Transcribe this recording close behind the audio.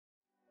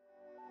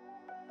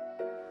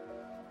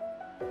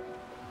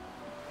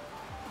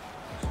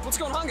What's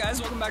going on, guys?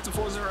 Welcome back to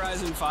Forza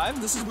Horizon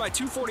 5. This is my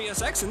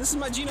 240SX and this is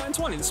my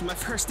G920. This is my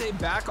first day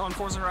back on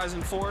Forza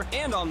Horizon 4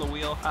 and on the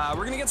wheel.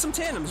 We're gonna get some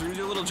tandems. We're gonna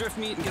do a little drift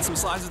meet and get some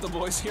slides with the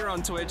boys here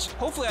on Twitch.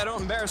 Hopefully I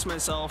don't embarrass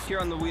myself here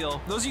on the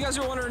wheel. Those of you guys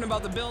who are wondering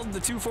about the build, the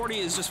 240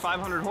 is just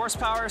 500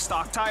 horsepower,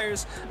 stock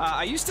tires.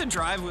 I used to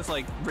drive with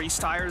like race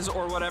tires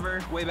or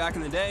whatever way back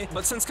in the day,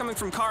 but since coming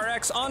from Car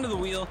X onto the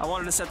wheel, I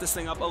wanted to set this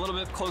thing up a little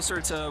bit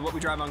closer to what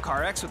we drive on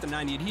Car X with the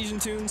 90 adhesion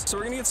tunes. So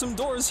we're gonna get some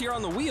doors here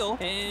on the wheel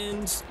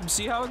and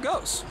see how it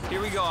goes.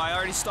 Here we go, I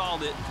already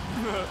stalled it.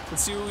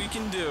 Let's see what we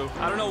can do.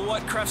 I don't know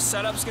what Cref's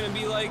setup's gonna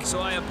be like, so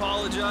I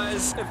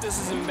apologize if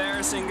this is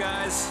embarrassing,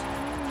 guys.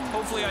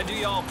 Hopefully I do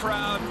y'all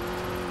proud.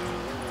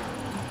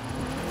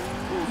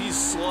 Ooh, he's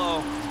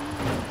slow.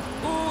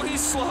 Ooh,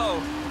 he's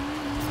slow.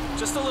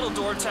 Just a little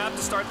door tap to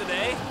start the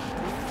day.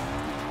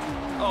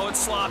 Oh, it's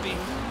sloppy.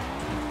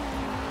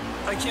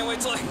 I can't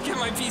wait till I get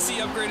my PC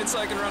upgraded so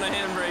I can run a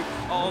handbrake.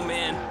 Oh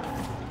man.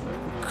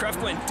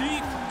 Cref went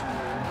deep.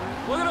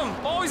 Look at him.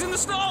 Oh, he's in the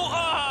snow.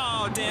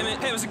 Oh, damn it.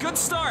 Hey, it was a good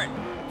start.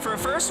 For a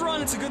first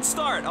run, it's a good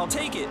start. I'll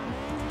take it.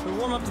 We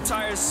warm up the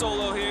tires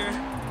solo here.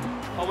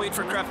 I'll wait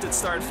for Cref to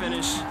start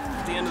finish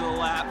at the end of the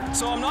lap.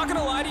 So I'm not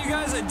gonna lie to you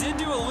guys, I did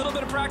do a little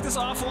bit of practice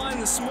offline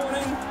this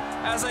morning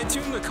as I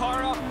tuned the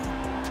car up.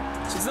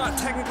 So it's not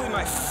technically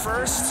my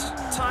first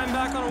time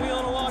back on a wheel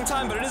in a long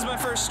time, but it is my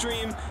first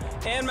stream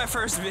and my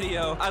first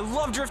video. I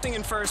love drifting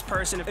in first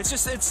person.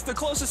 It's the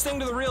closest thing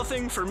to the real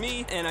thing for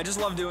me, and I just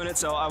love doing it.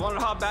 So I wanted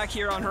to hop back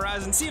here on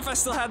Horizon, see if I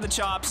still had the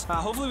chops.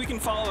 Hopefully we can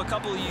follow a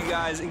couple of you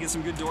guys and get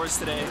some good doors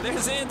today.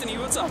 There's Anthony.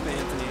 What's up,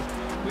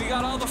 Anthony? We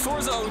got all the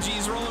Forza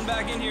OGs rolling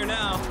back in here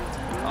now.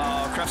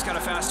 Oh, Cref's got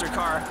a faster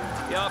car.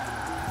 Yup.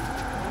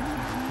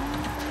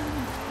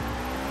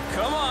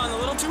 Come on, the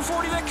little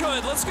 240 that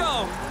could. Let's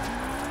go.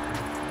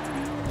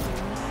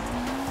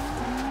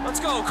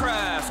 Let's go,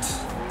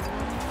 Cref.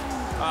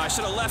 I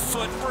should have left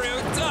foot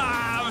braked.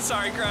 Ah, I'm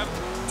sorry, Cref.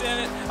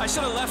 Damn it. I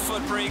should have left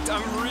foot braked.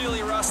 I'm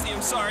really rusty.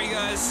 I'm sorry,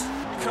 guys.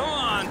 Come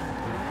on.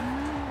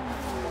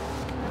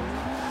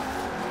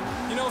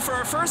 You know, for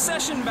our first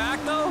session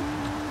back, though,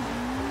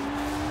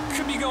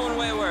 could be going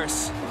way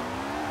worse.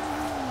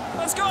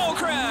 Let's go,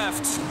 Cref.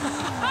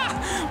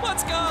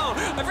 Let's go.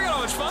 I forgot how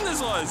much fun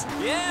this was.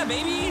 Yeah,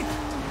 baby.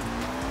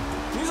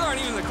 These aren't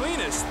even the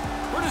cleanest.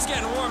 We're just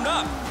getting warmed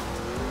up.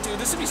 Dude,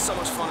 this would be so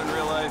much fun in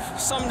real life.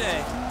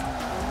 Someday.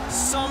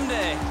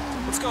 Someday.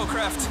 Let's go,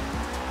 Cref.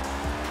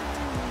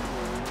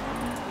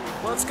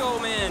 Let's go,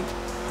 man.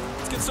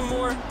 Let's get some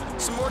more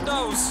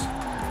does.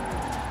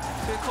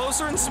 Get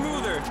closer and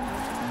smoother.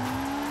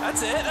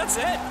 That's it, that's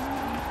it.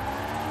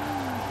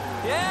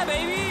 Yeah,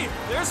 baby.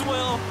 There's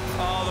Will.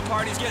 Oh, the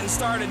party's getting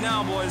started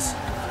now, boys.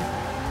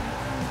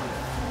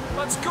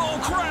 Let's go,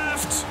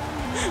 Cref.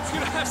 We're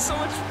gonna have so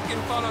much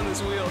freaking fun on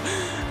this wheel.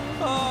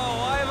 Oh,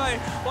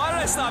 why did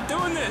I stop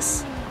doing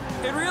this?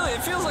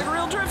 It feels like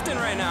real drifting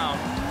right now.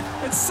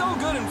 It's so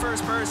good in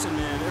first person,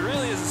 man. It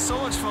really is. It's so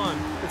much fun.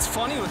 It's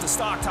funny with the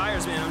stock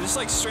tires, man. I'm just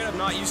like straight up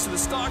not used to the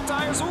stock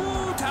tires.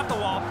 Ooh, tap the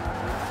wall.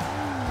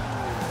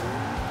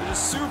 They're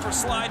just super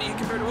slidey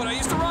compared to what I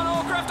used to run.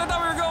 Oh, Cref, I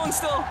thought we were going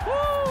still.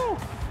 Woo!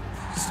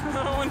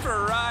 I went for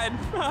a ride.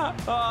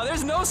 Oh,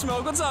 there's no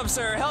smoke. What's up,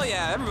 sir? Hell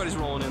yeah, everybody's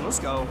rolling in. Let's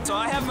go. So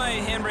I have my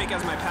handbrake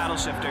as my paddle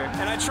shifter,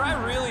 and I try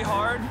really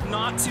hard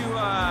not to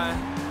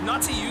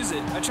use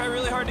it. I try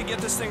really hard to get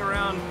this thing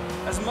around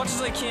as much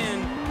as I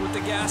can with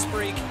the gas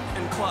brake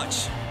and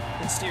clutch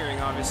and steering,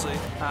 obviously.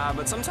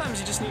 But sometimes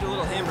you just need a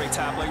little handbrake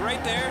tap. Like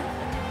right there,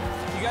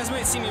 you guys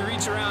might see me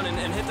reach around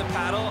and hit the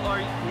paddle, or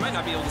you might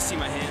not be able to see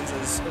my hands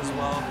as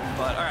well.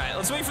 But all right,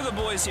 let's wait for the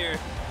boys here.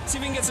 See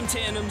if we can get some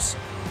tandems.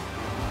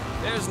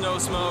 There's no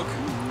smoke.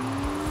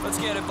 Let's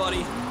get it,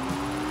 buddy.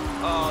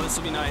 Oh, this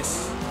will be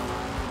nice.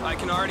 I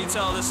can already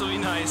tell this will be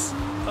nice.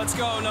 Let's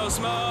go, no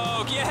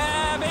smoke.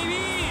 Yeah,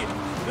 baby!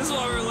 This is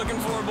what we were looking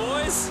for,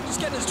 boys. Just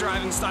getting his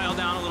driving style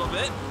down a little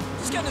bit.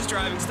 Just getting his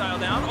driving style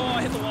down. Oh,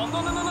 I hit the wall. No.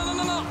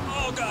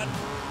 Oh, God.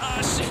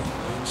 Ah,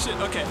 shit.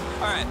 Okay.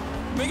 All right.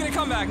 Making a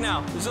comeback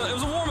now. It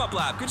was a warm-up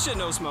lap. Good shit,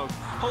 no smoke.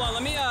 Hold on,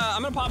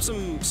 I'm gonna pop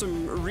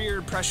some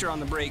rear pressure on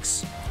the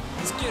brakes.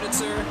 Let's get it,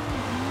 sir.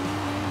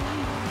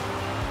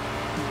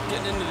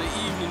 Getting into the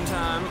evening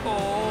time.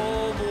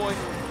 Oh, boy.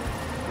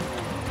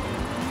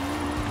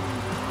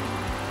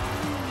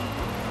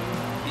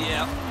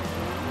 Yup.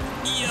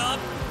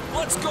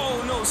 Let's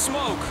go, no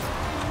smoke.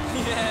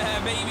 Yeah,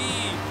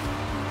 baby.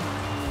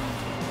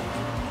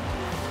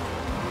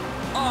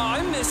 Oh,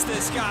 I miss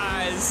this,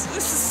 guys.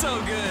 This is so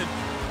good.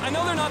 I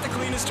know they're not the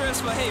cleanest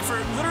drifts, but hey,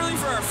 literally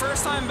for our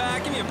first time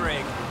back, give me a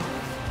break.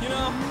 You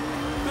know,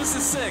 this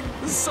is sick.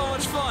 This is so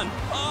much fun.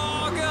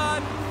 Oh,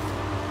 God.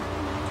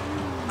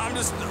 I'm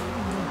just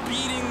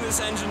beating this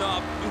engine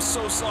up. I'm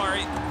so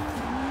sorry.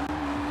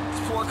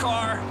 This poor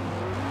car.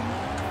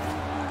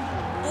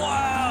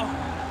 Wow.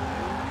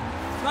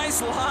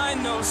 Nice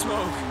line, no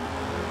smoke.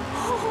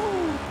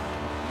 Woo.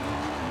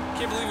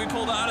 Can't believe we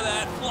pulled out of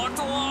that. Lock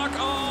to lock.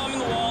 Oh, I'm in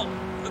the wall.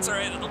 That's all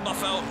right, it'll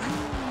buff out.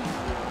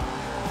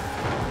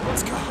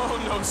 Let's go,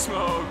 no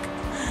smoke.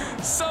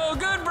 So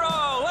good,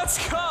 bro. Let's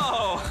Let's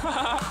go!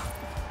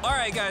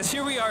 Alright guys,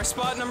 here we are,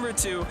 spot number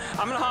 2.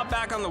 I'm gonna hop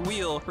back on the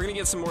wheel. We're gonna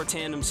get some more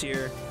tandems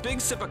here.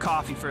 Big sip of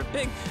coffee for a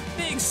big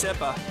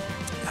sip of.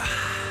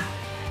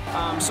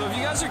 So if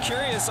you guys are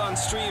curious on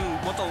stream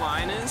what the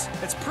line is,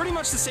 it's pretty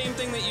much the same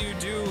thing that you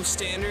do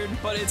standard,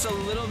 but it's a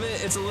little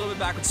bit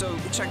backwards. So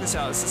check this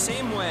out. It's the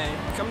same way.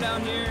 You come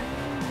down here,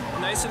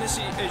 nice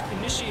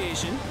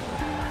initiation.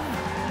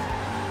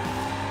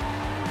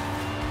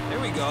 There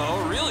we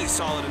go. Really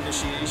solid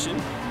initiation.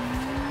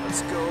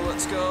 Let's go.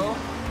 Let's go.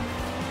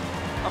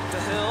 Up the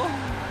hill,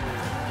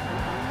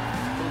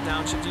 little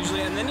downshift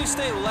usually, and then you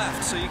stay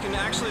left, so you can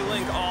actually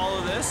link all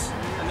of this,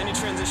 and then you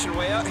transition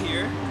way out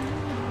here,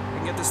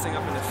 and get this thing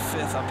up into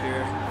 5th up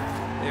here.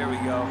 There we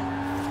go.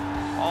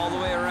 All the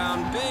way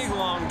around, big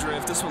long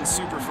drift. This one's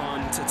super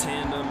fun to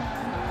tandem,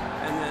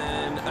 and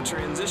then a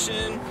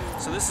transition.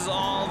 So this is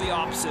all the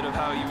opposite of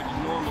how you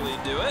would normally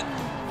do it.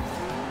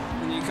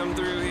 Then you come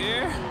through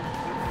here,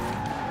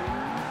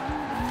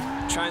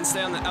 try and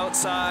stay on the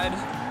outside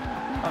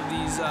of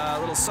these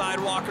little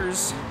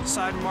sidewalkers,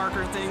 side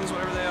marker things,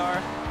 whatever they are.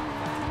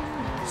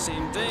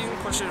 Same thing,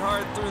 push it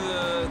hard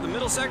through the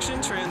middle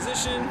section,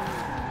 transition.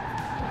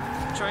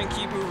 Try and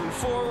keep moving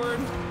forward.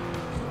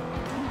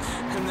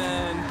 And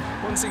then,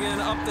 once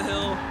again, up the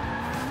hill.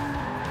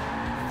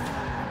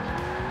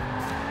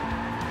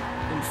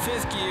 In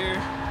 5th gear.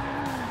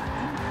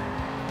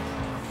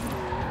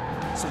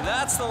 So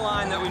that's the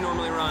line that we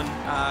normally run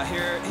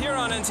here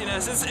on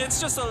NTNS.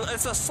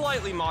 It's a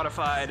slightly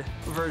modified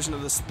version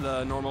of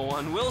the normal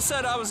one. Will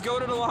said I was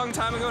goated a long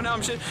time ago. Now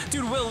I'm shit.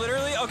 Dude, Will,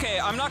 literally. Okay,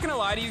 I'm not gonna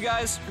lie to you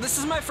guys. This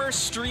is my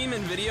first stream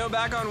and video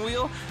back on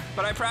Wheel,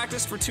 but I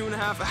practiced for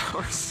 2.5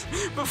 hours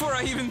before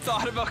I even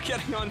thought about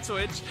getting on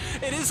Twitch.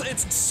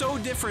 It's so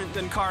different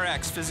than Car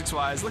X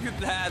physics-wise. Look at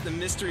that, the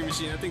mystery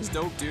machine. That thing's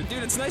dope, dude.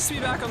 Dude, it's nice to be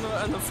back on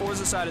the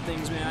Forza side of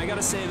things, man. I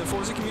gotta say, the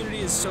Forza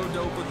community is so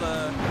dope with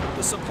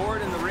the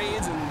support and the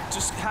raids and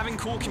just having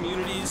cool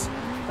communities.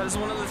 That is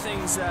one of the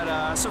things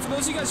that, so for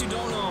those of you guys who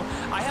don't know,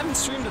 I haven't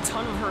streamed a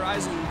ton of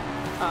Horizon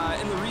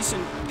in the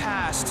recent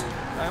past.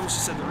 I almost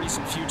just said the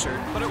recent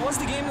future. But it was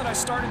the game that I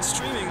started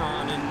streaming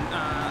on, and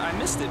I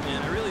missed it,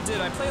 man. I really did.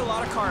 I play a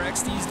lot of Car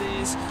X these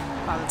days.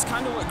 That's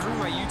kind of what grew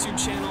my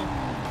YouTube channel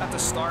at the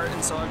start,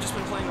 and so I've just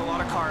been playing a lot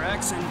of Car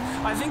X, and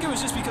I think it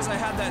was just because I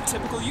had that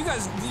typical, you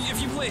guys,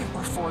 if you play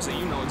Forza,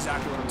 you know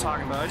exactly what I'm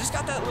talking about. I just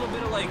got that little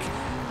bit of like,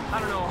 I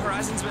don't know,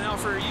 Horizon's been out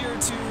for a year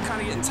or two, kind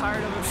of getting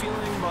tired of it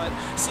feeling, but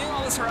seeing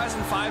all this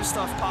Horizon 5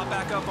 stuff pop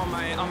back up on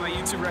my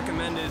YouTube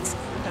recommended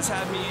has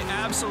had me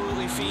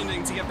absolutely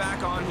fiending to get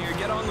back on here,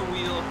 get on the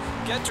wheel,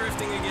 get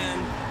drifting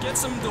again, get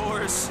some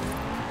doors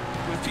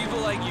with people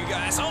like you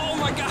guys. Oh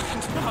my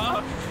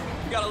god!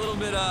 Got a little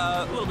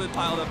bit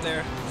piled up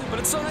there. But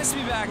it's so nice to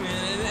be back,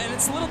 man, and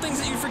it's little things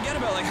that you forget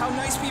about, like how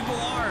nice people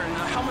are and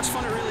how much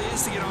fun it really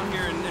is to get on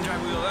here and drive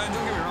a wheel.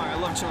 Don't get me wrong, I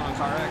love chilling on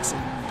Car X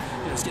and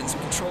just getting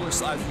some controller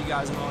slides with you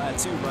guys and all that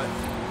too, but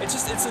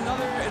it's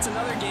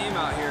another game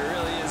out here. It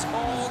really is.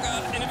 Oh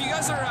god! And if you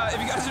guys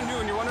are new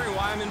and you're wondering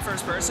why I'm in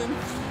first person,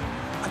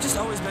 I've just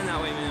always been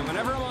that way, man.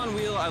 Whenever I'm on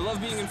wheel, I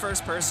love being in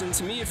first person.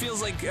 To me, it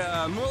feels like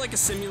more like a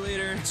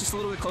simulator. It's just a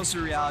little bit closer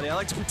to reality. I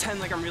like to pretend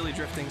like I'm really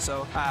drifting,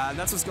 so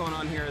that's what's going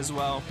on here as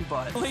well.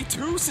 But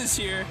Latus is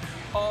here.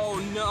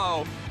 Oh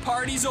no,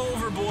 party's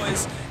over,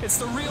 boys. It's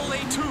the real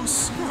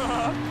Latus.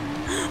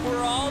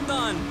 We're all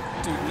done.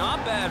 Dude,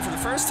 not bad. For the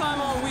first time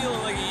on wheel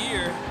in like a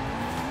year,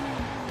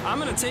 I'm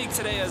gonna take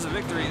today as a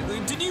victory.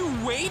 Did you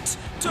wait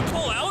to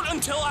pull out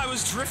until I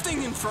was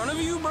drifting in front of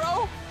you,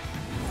 bro?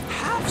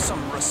 Have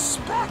some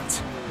respect.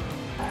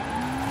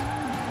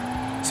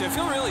 See, I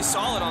feel really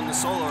solid on the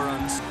solo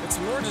runs. It's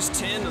more just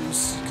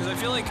tandems, because I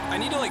feel like I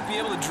need to like be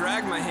able to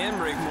drag my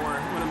handbrake more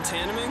when I'm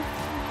tandeming,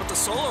 but the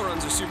solo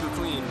runs are super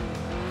clean.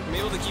 I'm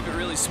able to keep it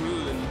really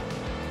smooth and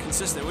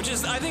consistent, which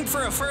is, I think,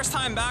 for a first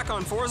time back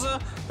on Forza,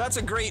 that's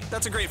a great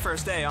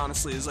first day,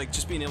 honestly, is like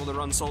just being able to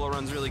run solo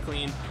runs really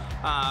clean.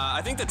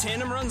 I think the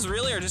tandem runs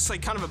really are just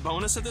like kind of a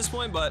bonus at this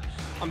point, but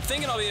I'm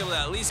thinking I'll be able to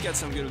at least get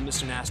some good with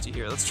Mr. Nasty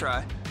here. Let's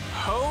try.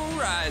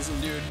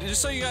 Horizon, dude.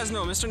 Just so you guys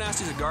know, Mr.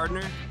 Nasty's a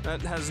gardener.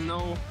 That has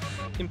no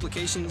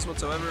implications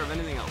whatsoever of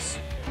anything else.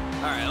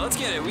 All right, let's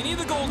get it. We need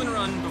the golden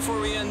run before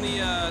we end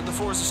the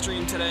Forza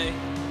stream today.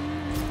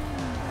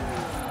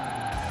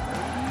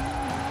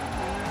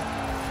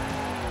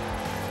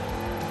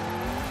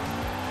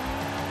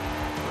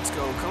 Let's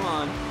go, come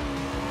on.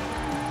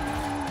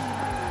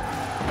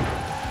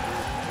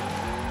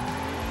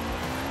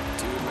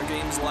 Dude, my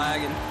game's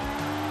lagging.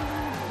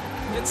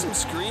 Get some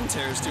screen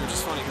tears too, which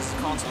is funny because it's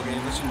a console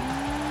game.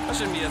 That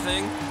shouldn't be a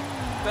thing.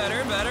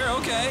 Better,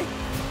 okay.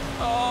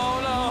 Oh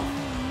no.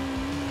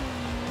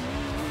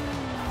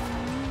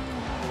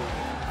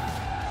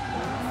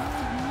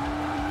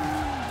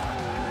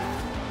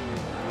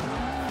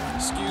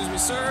 Excuse me,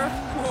 sir.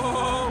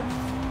 Whoa.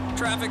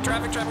 Traffic,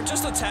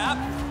 just a tap.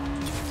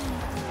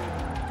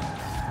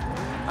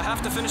 I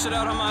have to finish it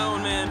out on my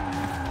own, man.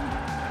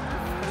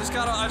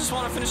 I just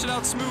want to finish it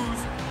out smooth.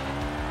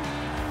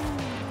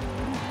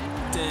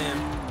 Damn.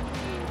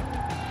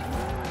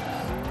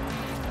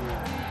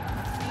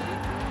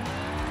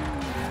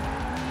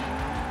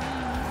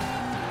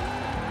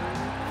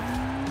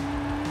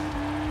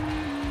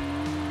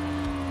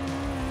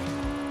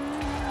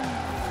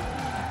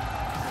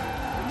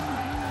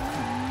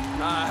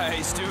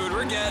 Nice, dude.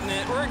 We're getting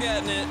it. We're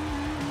getting it.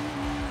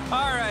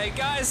 All right,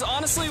 guys.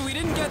 Honestly, we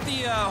didn't get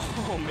the.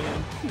 Oh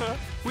man,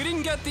 we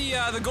didn't get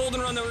the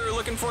golden run that we were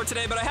looking for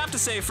today. But I have to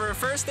say, for a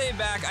first day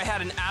back, I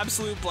had an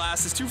absolute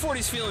blast. This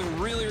 240's feeling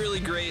really, really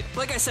great.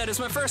 Like I said, it's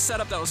my first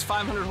setup that was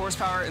 500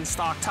 horsepower and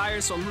stock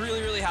tires, so I'm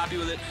really, really happy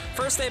with it.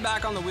 First day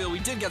back on the wheel, we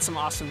did get some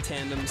awesome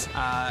tandems,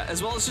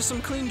 as well as just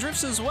some clean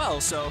drifts as well.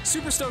 So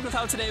super stoked with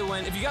how today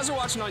went. If you guys are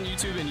watching on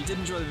YouTube and you did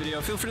enjoy the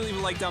video, feel free to leave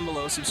a like down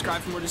below,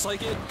 subscribe for more just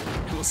like it,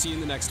 and we'll see you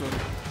in the next one.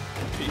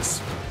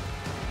 Peace.